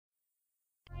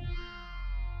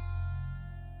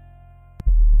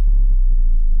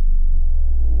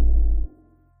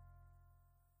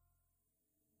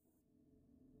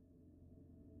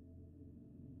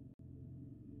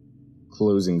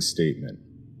Closing statement.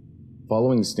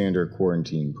 Following standard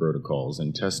quarantine protocols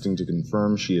and testing to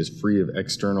confirm she is free of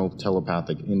external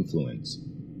telepathic influence,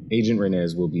 Agent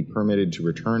Renez will be permitted to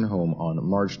return home on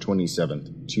March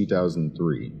 27,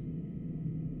 2003.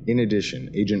 In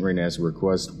addition, Agent Renez's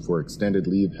request for extended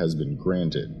leave has been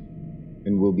granted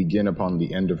and will begin upon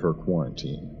the end of her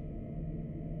quarantine.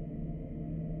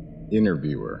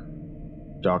 Interviewer: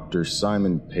 Dr.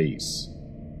 Simon Pace.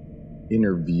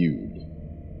 Interviewed: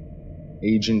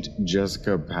 Agent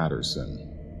Jessica Patterson.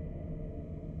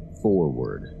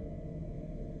 Forward.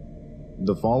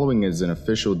 The following is an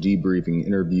official debriefing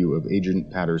interview of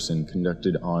Agent Patterson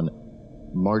conducted on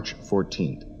March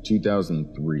 14,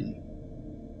 2003,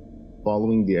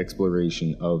 following the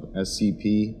exploration of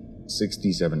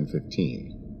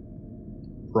SCP-6715.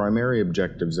 Primary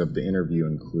objectives of the interview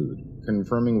include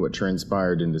confirming what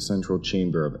transpired in the central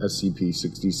chamber of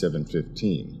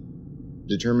SCP-6715,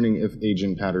 determining if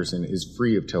Agent Patterson is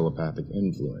free of telepathic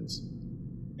influence,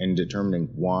 and determining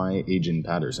why Agent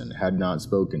Patterson had not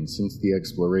spoken since the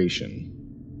exploration.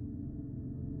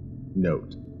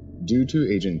 Note: due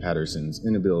to Agent Patterson's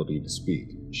inability to speak,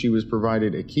 she was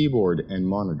provided a keyboard and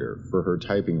monitor for her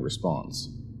typing response.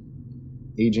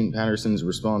 Agent Patterson's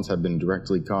response had been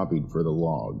directly copied for the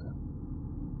log.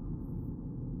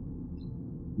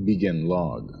 Begin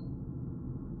log.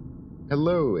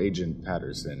 Hello, Agent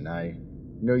Patterson. I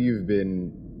know you've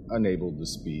been unable to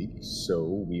speak,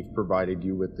 so we've provided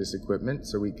you with this equipment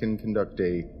so we can conduct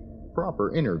a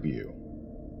proper interview.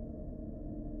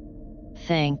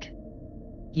 Thank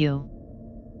you.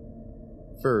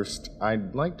 First,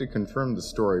 I'd like to confirm the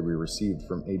story we received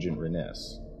from Agent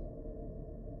Renez.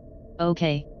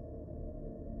 Okay.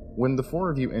 When the four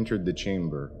of you entered the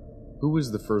chamber, who was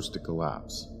the first to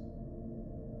collapse?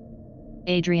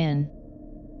 Adrian.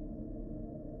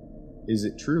 Is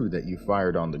it true that you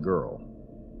fired on the girl?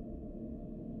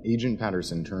 Agent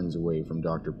Patterson turns away from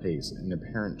Dr. Pace in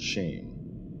apparent shame.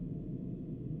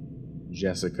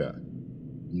 Jessica,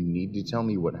 you need to tell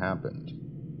me what happened.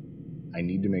 I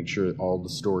need to make sure all the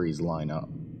stories line up.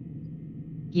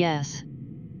 Yes.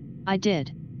 I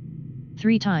did.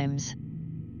 3 times.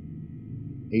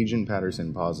 Agent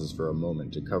Patterson pauses for a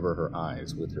moment to cover her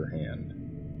eyes with her hand.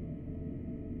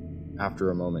 After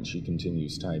a moment, she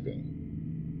continues typing.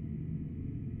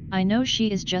 I know she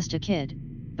is just a kid,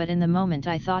 but in the moment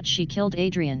I thought she killed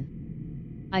Adrian.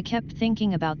 I kept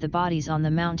thinking about the bodies on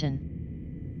the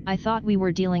mountain. I thought we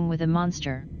were dealing with a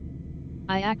monster.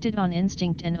 I acted on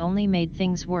instinct and only made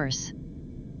things worse.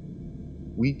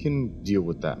 We can deal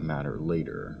with that matter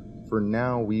later. For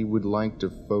now, we would like to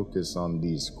focus on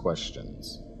these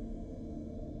questions.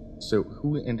 So,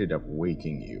 who ended up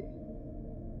waking you?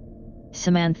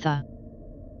 Samantha.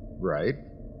 Right.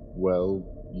 Well,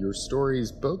 your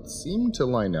stories both seem to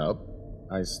line up.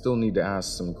 I still need to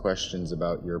ask some questions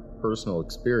about your personal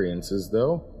experiences,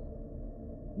 though.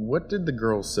 What did the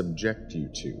girl subject you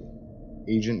to?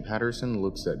 Agent Patterson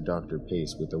looks at Dr.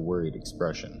 Pace with a worried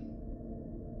expression.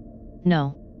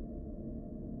 No.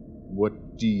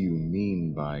 What do you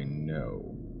mean by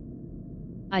no?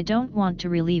 I don't want to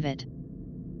relieve it.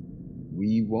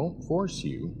 We won't force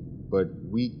you, but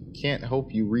we can't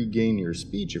help you regain your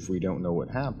speech if we don't know what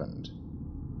happened.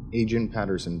 Agent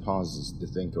Patterson pauses to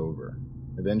think over.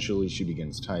 Eventually, she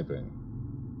begins typing.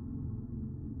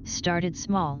 Started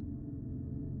small.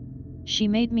 She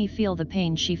made me feel the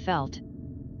pain she felt.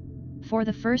 For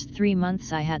the first 3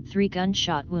 months I had 3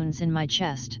 gunshot wounds in my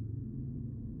chest.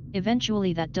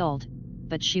 Eventually that dulled,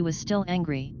 but she was still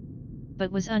angry,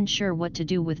 but was unsure what to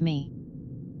do with me.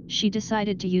 She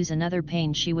decided to use another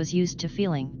pain she was used to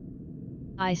feeling.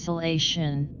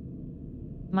 Isolation.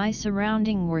 My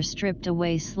surroundings were stripped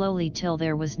away slowly till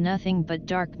there was nothing but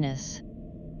darkness.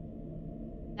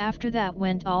 After that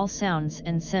went all sounds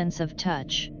and sense of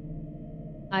touch.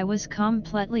 I was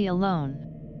completely alone.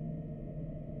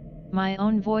 My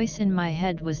own voice in my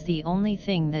head was the only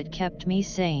thing that kept me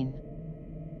sane.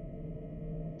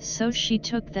 So she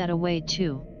took that away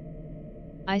too.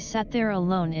 I sat there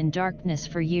alone in darkness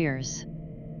for years.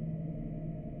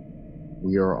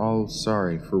 We are all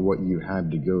sorry for what you had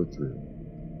to go through.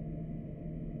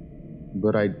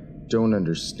 But I don't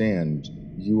understand.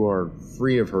 You are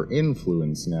free of her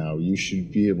influence now. You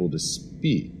should be able to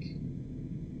speak.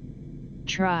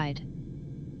 Tried.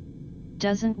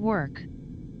 Doesn't work.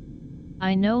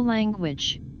 I know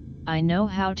language. I know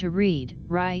how to read,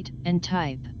 write, and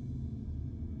type.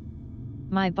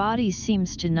 My body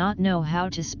seems to not know how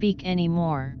to speak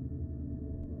anymore.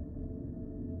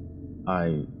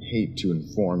 I hate to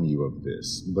inform you of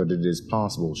this, but it is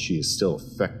possible she is still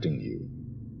affecting you.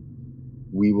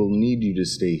 We will need you to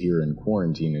stay here in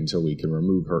quarantine until we can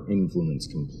remove her influence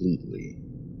completely.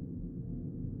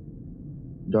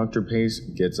 Dr. Pace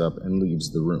gets up and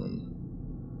leaves the room.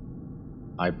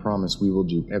 I promise we will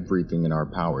do everything in our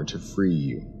power to free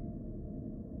you.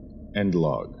 End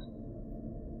log.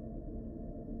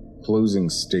 Closing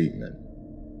statement.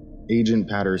 Agent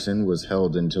Patterson was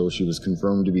held until she was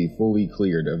confirmed to be fully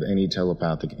cleared of any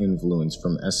telepathic influence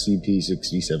from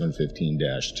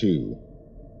SCP-6715-2.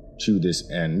 To this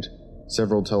end,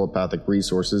 several telepathic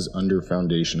resources under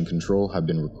Foundation control have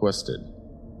been requested.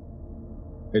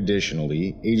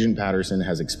 Additionally, Agent Patterson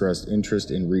has expressed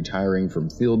interest in retiring from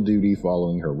field duty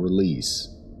following her release.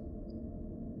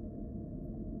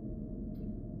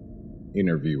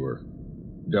 Interviewer: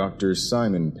 Dr.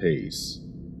 Simon Pace.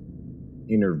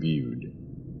 Interviewed: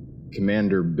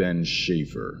 Commander Ben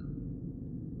Schaefer.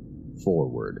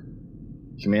 Forward: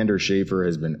 Commander Schaefer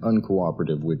has been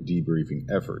uncooperative with debriefing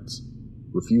efforts,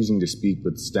 refusing to speak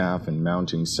with staff and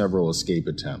mounting several escape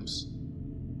attempts.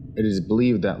 It is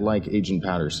believed that, like Agent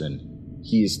Patterson,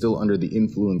 he is still under the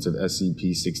influence of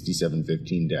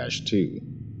SCP-6715-2.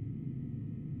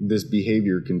 This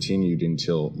behavior continued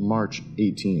until March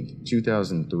 18,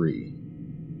 2003,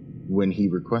 when he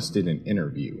requested an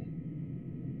interview.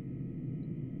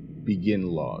 Begin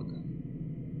log.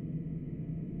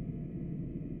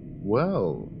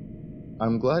 Well,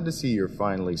 I'm glad to see you're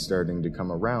finally starting to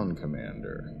come around,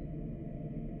 Commander.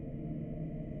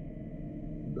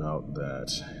 About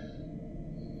that,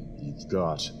 you've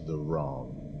got the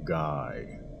wrong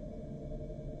guy.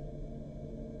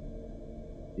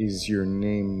 Is your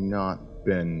name not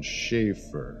Ben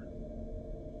Schaefer?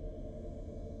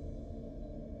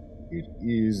 It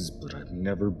is, but I've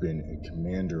never been a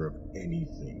commander of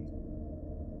anything.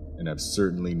 And I've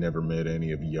certainly never met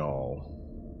any of y'all.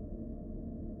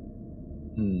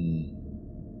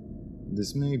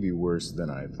 This may be worse than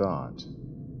I thought.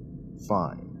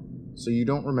 Fine. So you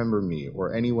don't remember me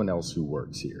or anyone else who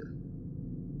works here.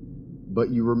 But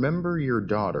you remember your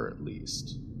daughter, at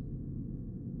least.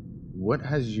 What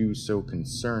has you so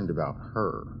concerned about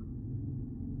her?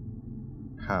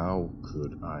 How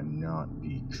could I not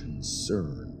be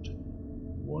concerned?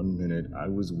 One minute I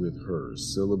was with her,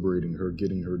 celebrating her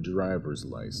getting her driver's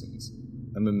license,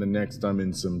 and then the next I'm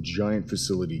in some giant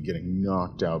facility getting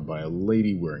knocked out by a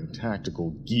lady wearing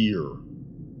tactical gear.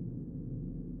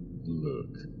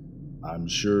 Look, I'm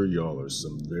sure y'all are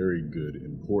some very good,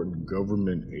 important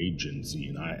government agency,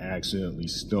 and I accidentally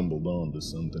stumbled onto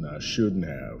something I shouldn't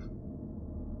have.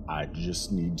 I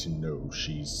just need to know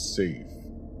she's safe.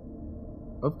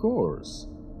 Of course.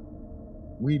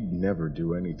 We'd never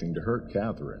do anything to hurt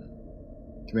Catherine.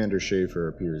 Commander Schaefer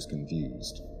appears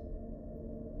confused.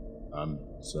 I'm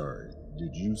sorry,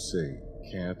 did you say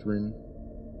Catherine?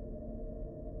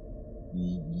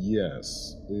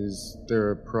 Yes. Is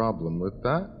there a problem with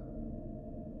that?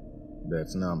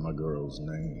 That's not my girl's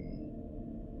name.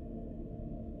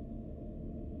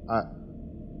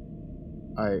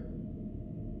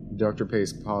 Dr.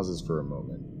 Pace pauses for a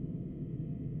moment,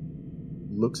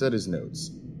 looks at his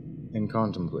notes, and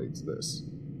contemplates this.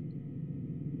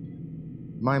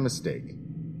 My mistake.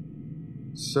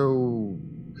 So,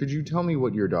 could you tell me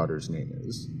what your daughter's name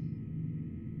is?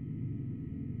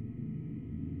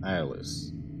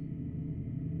 Alice.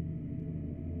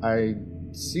 I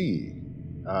see.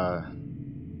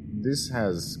 This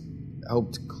has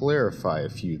helped clarify a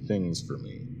few things for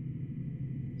me.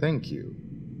 Thank you.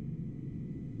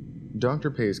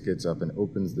 Dr. Pace gets up and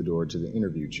opens the door to the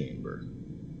interview chamber.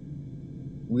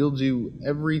 We'll do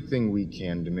everything we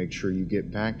can to make sure you get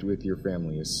back with your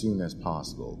family as soon as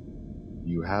possible.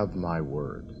 You have my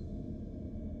word.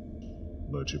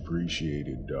 Much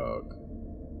appreciated, Doc.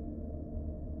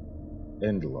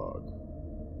 End log.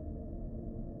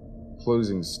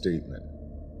 Closing statement.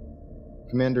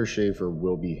 Commander Schaefer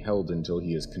will be held until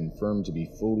he is confirmed to be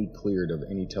fully cleared of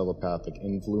any telepathic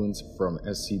influence from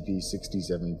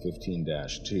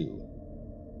SCP-6715-2.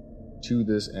 To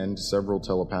this end, several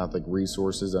telepathic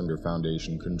resources under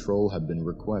Foundation control have been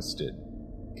requested.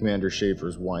 Commander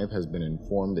Schaefer's wife has been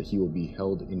informed that he will be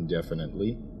held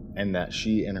indefinitely, and that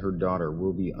she and her daughter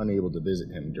will be unable to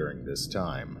visit him during this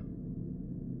time.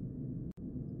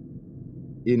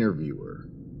 Interviewer: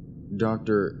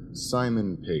 Dr.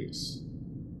 Simon Pace.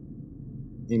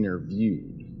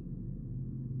 Interviewed: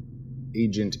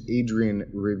 Agent Adrian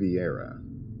Riviera.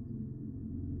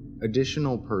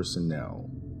 Additional personnel: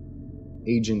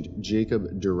 Agent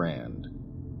Jacob Durand.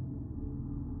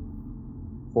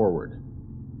 Forward.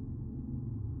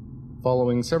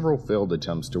 Following several failed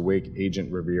attempts to wake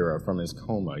Agent Riviera from his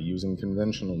coma using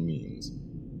conventional means,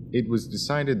 It was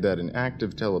decided that an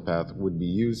active telepath would be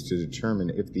used to determine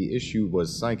if the issue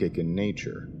was psychic in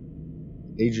nature.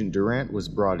 Agent Durant was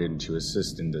brought in to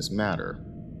assist in this matter,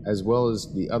 as well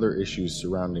as the other issues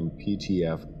surrounding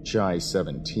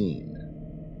PTF-17.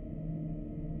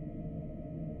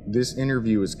 This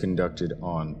interview was conducted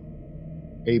on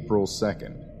April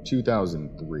 2nd,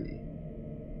 2003.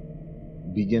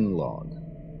 Begin log.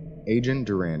 Agent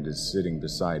Durand is sitting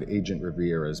beside Agent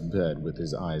Riviera's bed with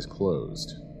his eyes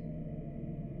closed.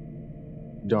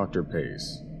 Dr.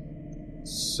 Pace.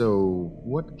 So,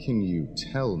 what can you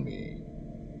tell me?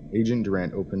 Agent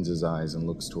Durant opens his eyes and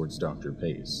looks towards Dr.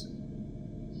 Pace.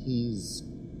 He's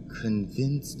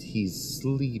convinced he's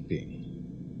sleeping.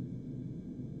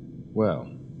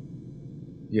 Well,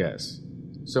 yes,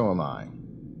 so am I.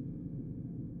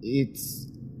 It's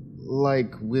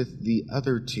like with the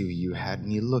other two you had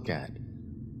me look at.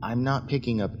 I'm not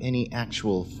picking up any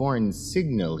actual foreign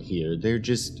signal here, they're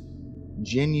just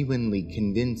genuinely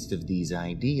convinced of these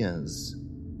ideas.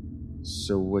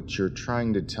 So what you're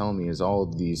trying to tell me is all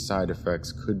of these side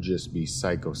effects could just be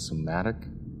psychosomatic?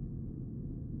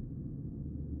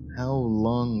 How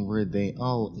long were they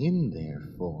all in there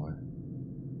for?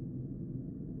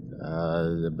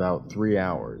 About 3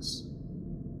 hours.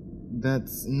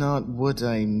 That's not what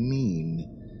I mean.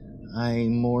 I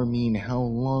more mean how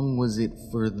long was it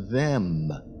for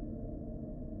them?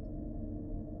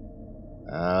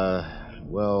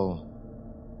 Well,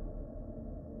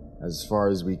 as far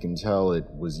as we can tell, it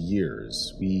was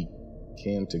years. We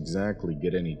can't exactly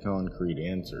get any concrete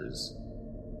answers.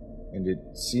 And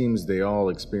it seems they all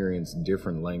experienced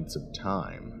different lengths of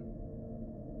time.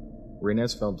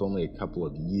 Reynes felt only a couple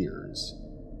of years.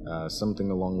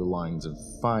 Something along the lines of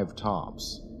 5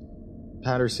 tops.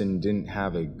 Patterson didn't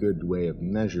have a good way of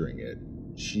measuring it.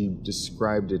 She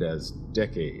described it as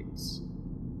decades.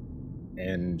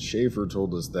 And Schaefer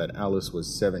told us that Alice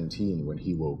was 17 when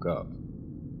he woke up.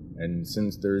 And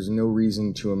since there's no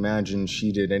reason to imagine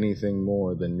she did anything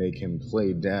more than make him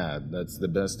play dad, that's the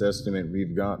best estimate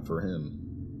we've got for him.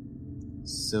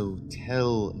 So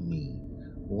tell me,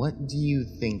 what do you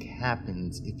think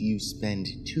happens if you spend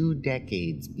 2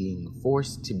 decades being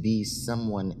forced to be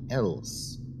someone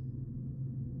else?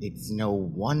 It's no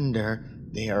wonder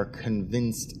they are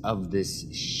convinced of this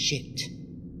shit.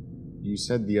 You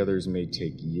said the others may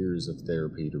take years of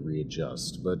therapy to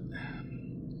readjust, but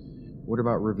what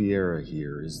about Riviera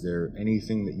here? Is there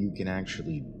anything that you can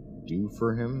actually do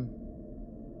for him?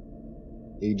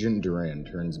 Agent Duran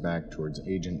turns back towards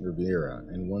Agent Riviera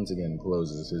and once again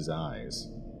closes his eyes.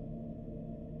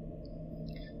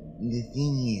 The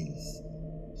thing is,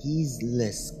 he's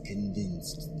less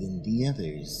convinced than the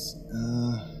others.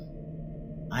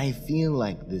 I feel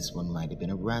like this one might have been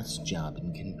a rust job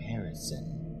in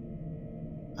comparison.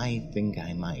 I think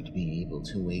I might be able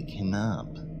to wake him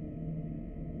up.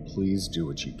 Please do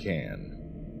what you can.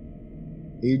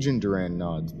 Agent Duran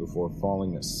nods before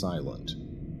falling silent.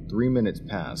 3 minutes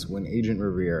pass when Agent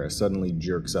Riviera suddenly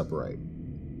jerks upright.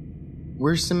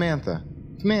 Where's Samantha?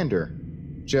 Commander?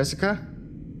 Jessica?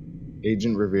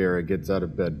 Agent Riviera gets out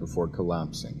of bed before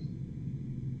collapsing.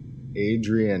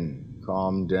 Adrian,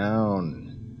 calm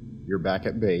down. You're back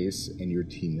at base and your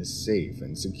team is safe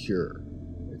and secure.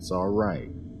 It's all right.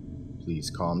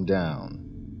 Please calm down.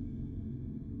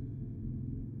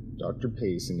 Dr.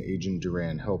 Pace and Agent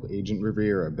Duran help Agent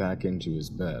Riviera back into his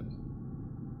bed.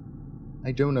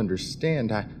 I don't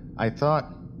understand. I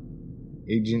thought...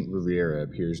 Agent Riviera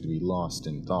appears to be lost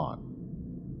in thought.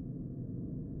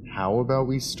 How about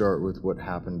we start with what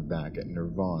happened back at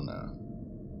Nirvana?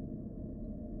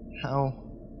 How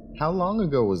long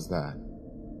ago was that?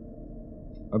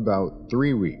 About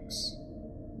 3 weeks.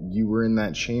 You were in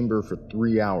that chamber for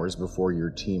 3 hours before your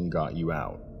team got you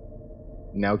out.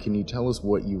 Now can you tell us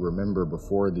what you remember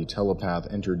before the telepath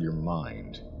entered your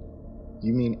mind?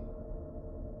 You mean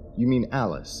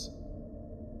Alice?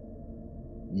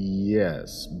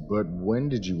 Yes, but when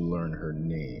did you learn her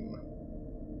name?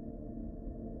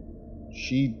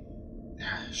 She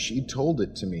told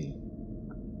it to me.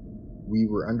 We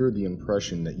were under the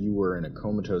impression that you were in a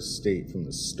comatose state from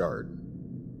the start.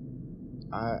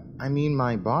 I mean,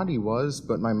 my body was,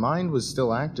 but my mind was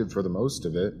still active for the most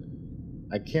of it.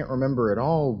 I can't remember it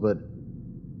all, but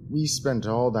we spent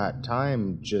all that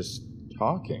time just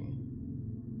talking.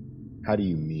 How do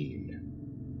you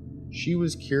mean? She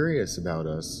was curious about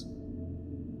us.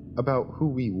 About who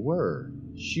we were.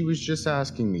 She was just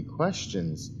asking me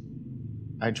questions.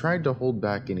 I tried to hold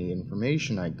back any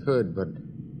information I could, but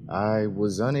I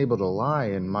was unable to lie,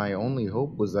 and my only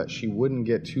hope was that she wouldn't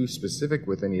get too specific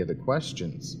with any of the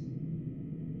questions.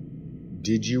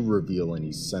 Did you reveal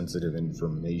any sensitive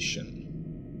information?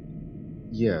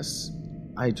 Yes,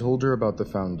 I told her about the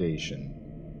Foundation,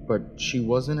 but she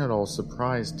wasn't at all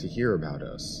surprised to hear about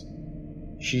us.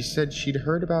 She said she'd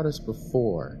heard about us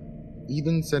before,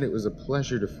 even said it was a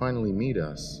pleasure to finally meet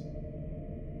us.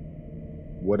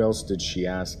 What else did she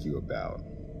ask you about?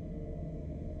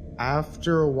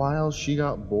 After a while, she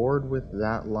got bored with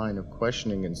that line of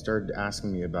questioning and started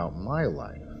asking me about my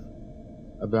life,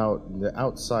 about the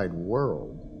outside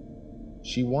world.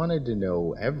 She wanted to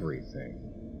know everything.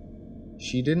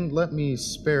 She didn't let me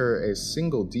spare a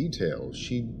single detail.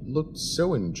 She looked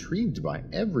so intrigued by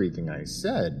everything I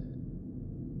said,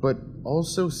 but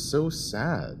also so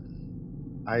sad.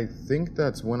 I think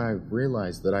that's when I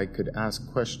realized that I could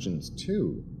ask questions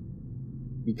too,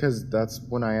 because that's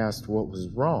when I asked what was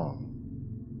wrong.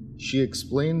 She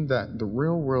explained that the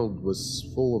real world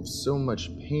was full of so much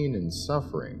pain and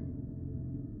suffering,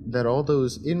 that all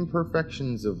those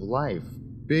imperfections of life,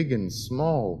 big and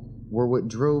small, were what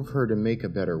drove her to make a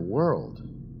better world.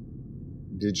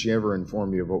 Did she ever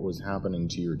inform you of what was happening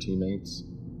to your teammates?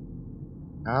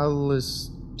 Alice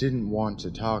didn't want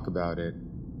to talk about it.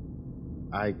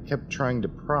 I kept trying to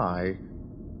pry.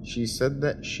 She said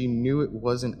that she knew it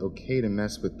wasn't okay to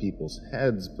mess with people's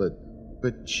heads,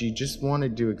 but she just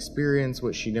wanted to experience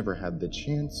what she never had the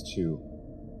chance to.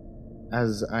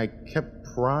 As I kept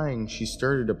prying, she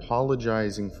started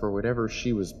apologizing for whatever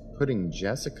she was putting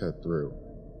Jessica through.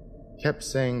 Kept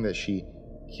saying that she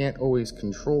can't always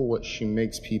control what she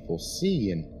makes people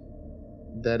see, and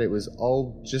that it was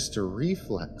all just a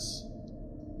reflex.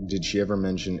 Did she ever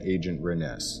mention Agent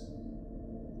Renes?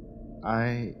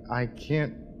 I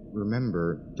can't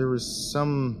remember. There was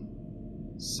some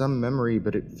memory,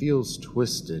 but it feels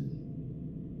twisted.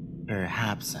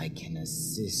 Perhaps I can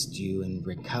assist you in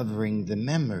recovering the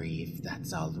memory if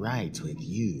that's all right with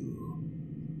you.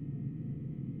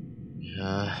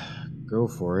 Go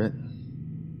for it.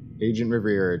 Agent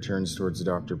Riviera turns towards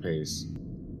Dr. Pace.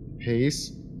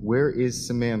 Pace, where is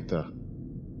Samantha?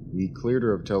 We cleared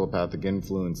her of telepathic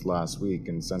influence last week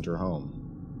and sent her home.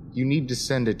 You need to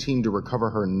send a team to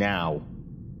recover her now.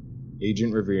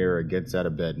 Agent Riviera gets out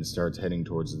of bed and starts heading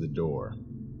towards the door.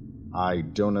 I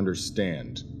don't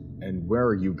understand. And where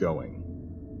are you going?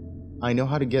 I know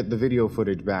how to get the video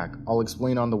footage back. I'll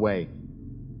explain on the way.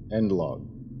 End log.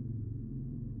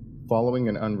 Following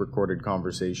an unrecorded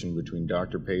conversation between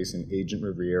Dr. Pace and Agent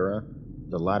Riviera,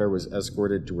 the latter was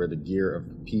escorted to where the gear of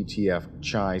PTF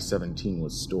Chi-17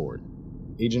 was stored.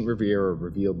 Agent Riviera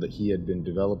revealed that he had been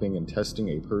developing and testing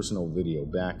a personal video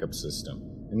backup system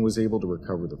and was able to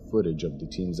recover the footage of the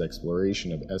team's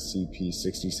exploration of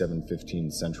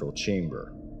SCP-6715 Central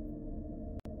Chamber.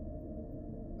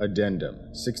 Addendum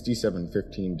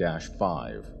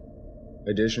 6715-5.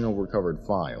 Additional recovered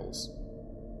files.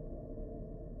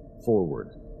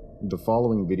 Forward. The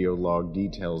following video log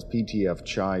details PTF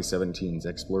Chi-17's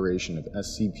exploration of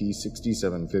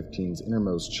SCP-6715's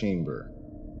innermost chamber.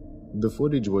 The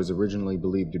footage was originally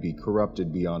believed to be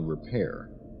corrupted beyond repair.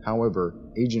 However,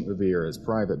 Agent Riviera's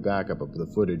private backup of the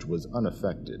footage was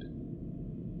unaffected.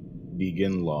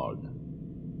 Begin log.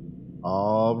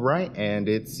 Alright, and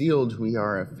it's sealed. We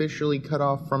are officially cut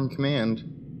off from command.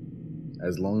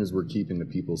 As long as we're keeping the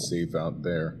people safe out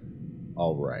there.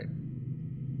 Alright.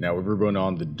 Now everyone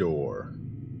on the door.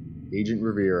 Agent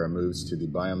Riviera moves to the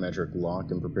biometric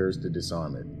lock and prepares to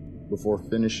disarm it. Before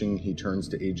finishing, he turns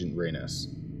to Agent Renes.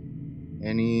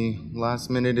 Any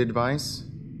last-minute advice?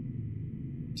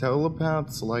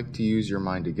 Telepaths like to use your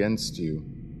mind against you.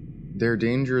 They're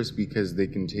dangerous because they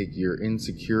can take your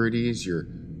insecurities, your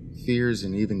fears,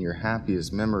 and even your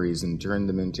happiest memories and turn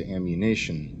them into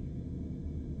ammunition.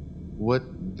 What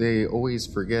they always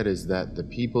forget is that the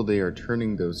people they are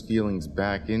turning those feelings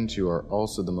back into are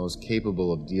also the most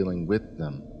capable of dealing with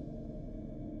them.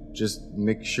 Just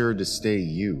make sure to stay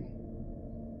you.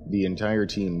 The entire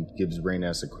team gives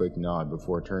Renes a quick nod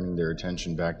before turning their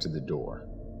attention back to the door.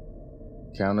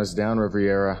 Count us down,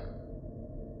 Riviera.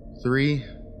 3,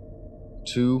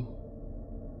 2,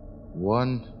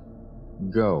 1,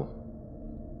 go.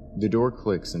 The door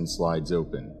clicks and slides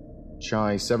open.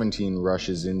 Chi-17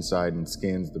 rushes inside and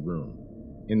scans the room.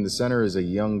 In the center is a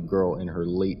young girl in her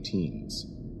late teens.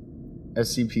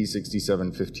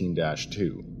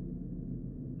 SCP-6715-2.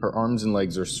 Her arms and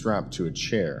legs are strapped to a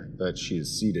chair that she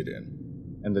is seated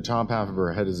in, and the top half of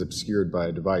her head is obscured by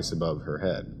a device above her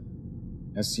head.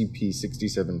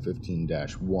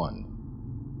 SCP-6715-1.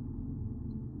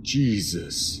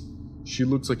 Jesus! She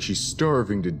looks like she's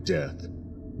starving to death.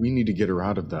 We need to get her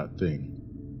out of that thing.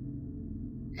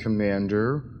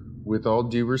 Commander, with all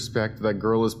due respect, that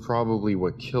girl is probably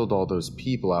what killed all those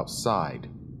people outside.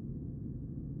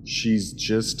 She's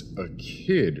just a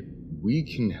kid. We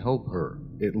can help her.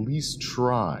 At least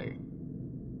try.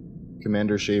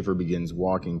 Commander Schaefer begins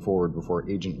walking forward before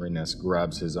Agent Reynes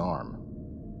grabs his arm.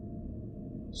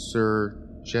 Sir,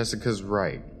 Jessica's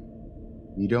right.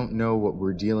 We don't know what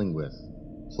we're dealing with.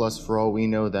 Plus, for all we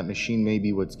know, that machine may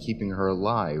be what's keeping her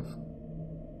alive.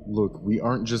 Look, we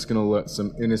aren't just gonna let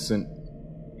some innocent...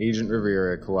 Agent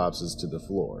Rivera collapses to the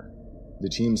floor. The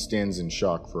team stands in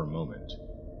shock for a moment.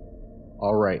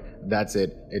 Alright, that's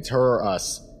it. It's her or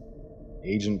us.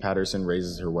 Agent Patterson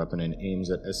raises her weapon and aims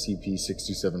at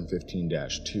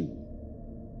SCP-6715-2.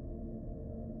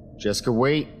 Jessica,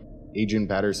 wait! Agent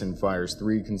Patterson fires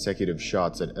 3 consecutive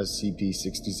shots at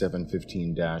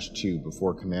SCP-6715-2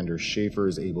 before Commander Schaefer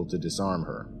is able to disarm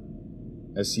her.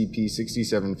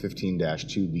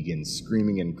 SCP-6715-2 begins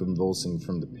screaming and convulsing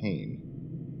from the pain.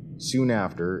 Soon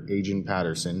after, Agent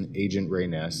Patterson, Agent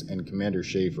Reynes, and Commander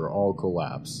Schaefer all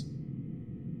collapse.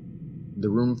 The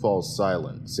room falls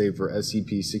silent, save for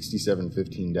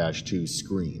SCP-6715-2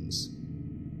 screams.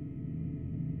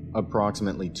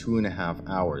 Approximately 2.5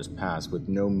 hours pass with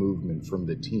no movement from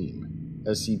the team.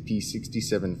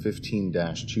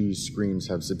 SCP-6715-2's screams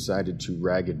have subsided to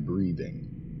ragged breathing.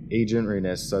 Agent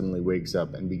Reynes suddenly wakes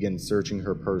up and begins searching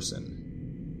her person.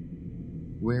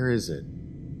 Where is it?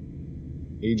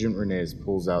 Agent Reynes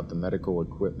pulls out the medical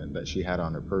equipment that she had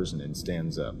on her person and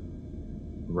stands up.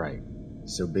 Right.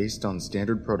 So based on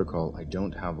standard protocol, I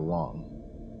don't have long.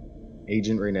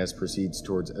 Agent Reynes proceeds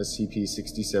towards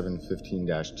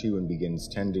SCP-6715-2 and begins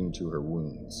tending to her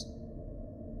wounds.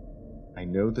 I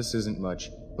know this isn't much,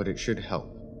 but it should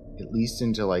help, at least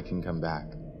until I can come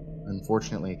back.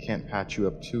 Unfortunately, I can't patch you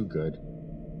up too good,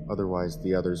 otherwise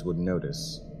the others would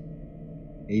notice.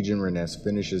 Agent Reynes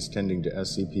finishes tending to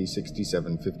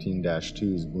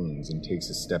SCP-6715-2's wounds and takes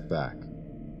a step back.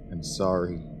 I'm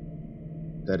sorry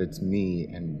that it's me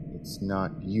and it's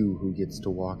not you who gets to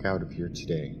walk out of here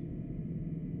today.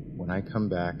 When I come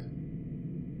back,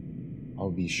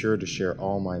 I'll be sure to share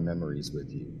all my memories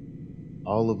with you,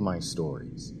 all of my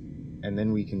stories, and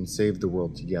then we can save the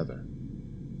world together.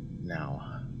 Now,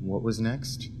 what was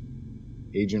next?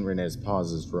 Agent Reynes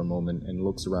pauses for a moment and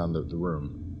looks around the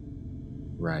room.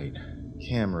 Right,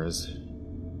 cameras.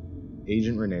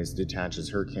 Agent Reynes detaches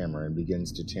her camera and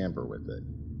begins to tamper with it.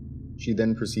 She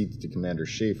then proceeds to Commander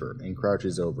Schaefer and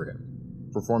crouches over him,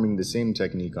 performing the same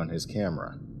technique on his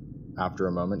camera. After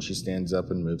a moment, she stands up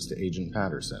and moves to Agent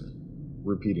Patterson,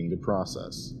 repeating the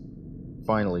process.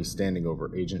 Finally standing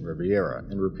over Agent Riviera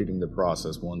and repeating the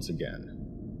process once again.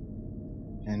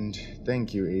 And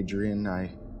thank you, Adrian.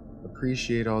 I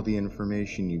appreciate all the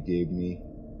information you gave me.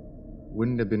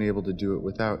 Wouldn't have been able to do it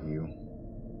without you.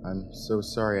 I'm so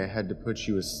sorry I had to put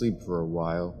you asleep for a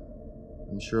while.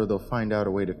 I'm sure they'll find out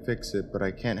a way to fix it, but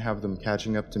I can't have them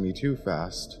catching up to me too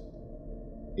fast.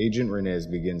 Agent Reynes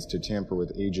begins to tamper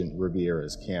with Agent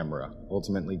Riviera's camera,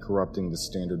 ultimately corrupting the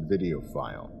standard video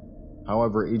file.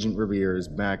 However, Agent Riviera's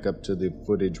backup to the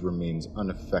footage remains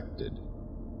unaffected.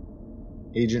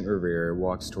 Agent Riviera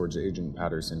walks towards Agent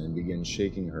Patterson and begins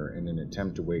shaking her in an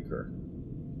attempt to wake her.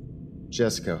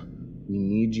 Jessica, we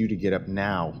need you to get up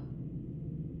now.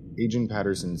 Agent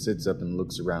Patterson sits up and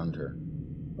looks around her.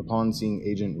 Upon seeing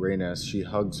Agent Reynes, she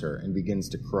hugs her and begins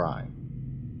to cry.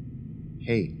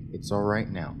 Hey, it's alright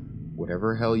now.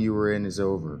 Whatever hell you were in is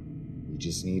over. We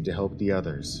just need to help the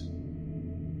others.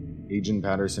 Agent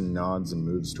Patterson nods and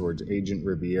moves towards Agent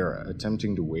Riviera,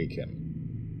 attempting to wake him.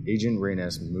 Agent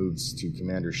Reynes moves to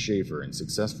Commander Schaefer and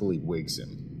successfully wakes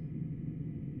him.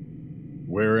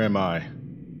 Where am I?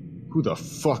 Who the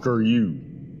fuck are you?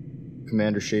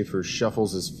 Commander Schaefer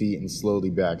shuffles his feet and slowly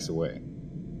backs away.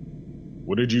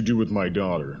 What did you do with my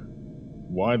daughter?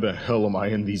 Why the hell am I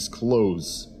in these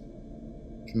clothes?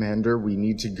 Commander, we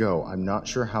need to go. I'm not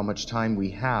sure how much time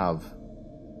we have.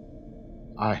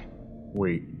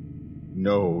 Wait.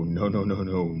 No,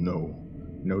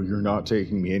 you're not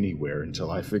taking me anywhere until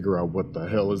I figure out what the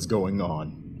hell is going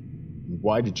on.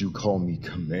 Why did you call me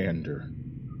Commander?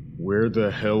 Where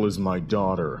the hell is my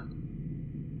daughter?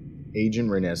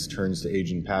 Agent Reynes turns to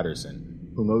Agent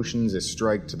Patterson, who motions a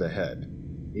strike to the head.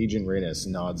 Agent Reynes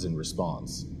nods in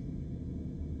response.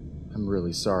 I'm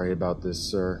really sorry about this,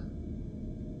 sir.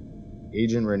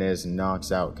 Agent Reynes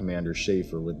knocks out Commander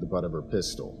Schaefer with the butt of her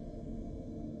pistol.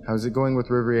 How's it going with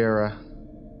Riviera?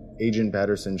 Agent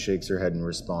Patterson shakes her head in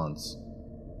response.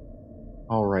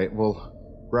 Alright,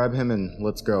 well, grab him and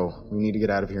let's go. We need to get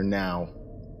out of here now.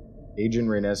 Agent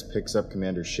Reynes picks up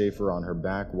Commander Schaefer on her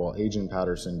back while Agent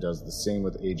Patterson does the same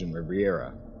with Agent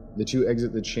Riviera. The two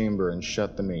exit the chamber and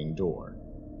shut the main door.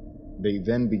 They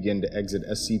then begin to exit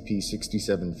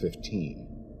SCP-6715.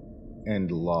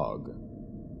 End log.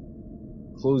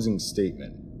 Closing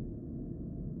statement.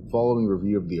 Following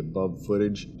review of the above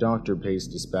footage, Dr. Pace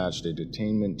dispatched a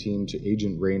detainment team to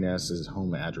Agent Rayness's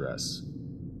home address.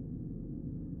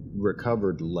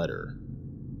 Recovered letter.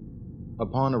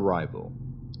 Upon arrival,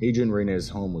 Agent Rayness's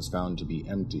home was found to be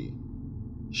empty.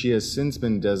 She has since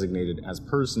been designated as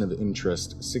Person of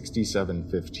Interest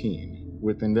 6715,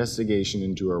 with investigation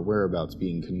into her whereabouts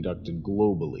being conducted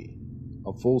globally.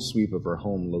 A full sweep of her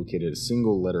home located a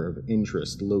single letter of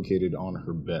interest located on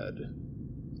her bed.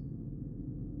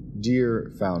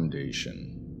 Dear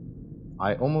Foundation,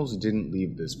 I almost didn't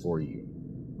leave this for you,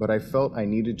 but I felt I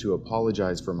needed to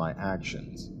apologize for my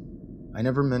actions. I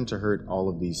never meant to hurt all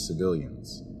of these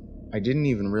civilians. I didn't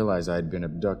even realize I had been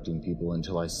abducting people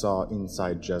until I saw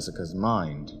inside Jessica's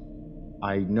mind.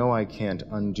 I know I can't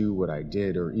undo what I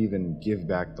did or even give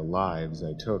back the lives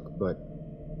I took, but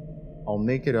I'll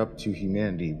make it up to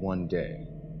humanity one day.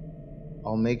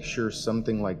 I'll make sure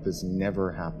something like this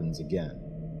never happens again.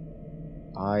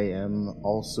 I am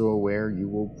also aware you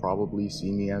will probably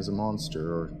see me as a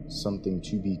monster or something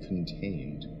to be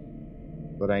contained,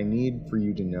 but I need for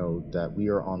you to know that we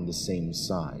are on the same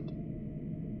side.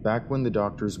 Back when the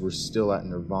doctors were still at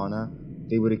Nirvana,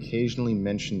 they would occasionally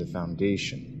mention the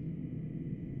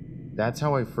Foundation. That's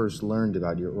how I first learned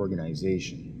about your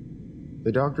organization.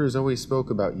 The doctors always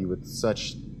spoke about you with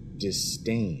such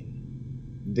disdain.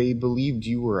 They believed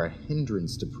you were a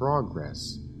hindrance to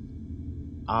progress.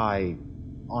 I,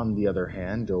 on the other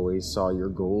hand, always saw your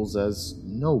goals as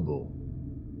noble.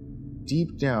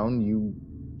 Deep down, you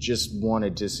just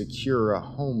wanted to secure a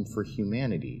home for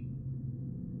humanity.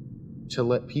 To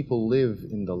let people live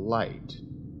in the light.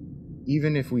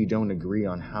 Even if we don't agree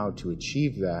on how to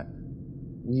achieve that,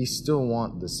 we still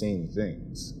want the same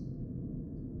things.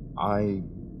 I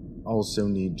also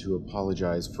need to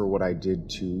apologize for what I did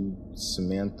to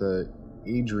Samantha,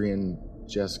 Adrian,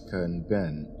 Jessica, and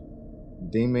Ben.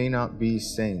 They may not be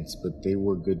saints, but they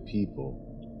were good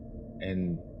people,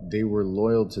 and they were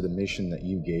loyal to the mission that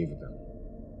you gave them.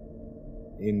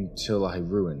 Until I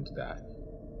ruined that.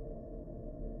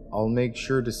 I'll make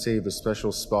sure to save a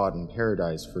special spot in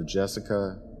paradise for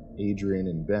Jessica, Adrian,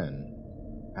 and Ben.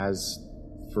 As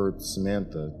for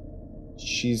Samantha,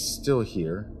 she's still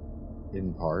here,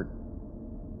 in part.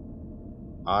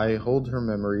 I hold her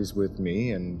memories with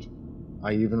me, and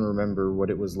I even remember what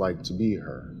it was like to be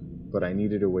her, but I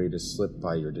needed a way to slip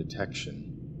by your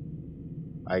detection.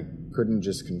 I couldn't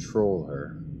just control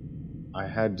her. I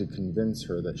had to convince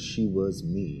her that she was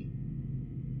me,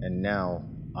 and now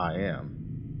I am.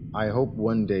 I hope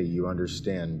one day you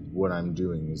understand what I'm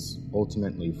doing is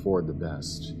ultimately for the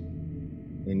best.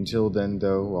 Until then,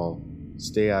 though, I'll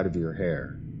stay out of your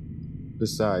hair.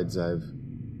 Besides, I've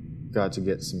got to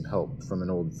get some help from an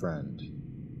old friend.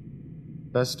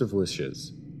 Best of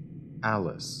wishes,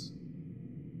 Alice.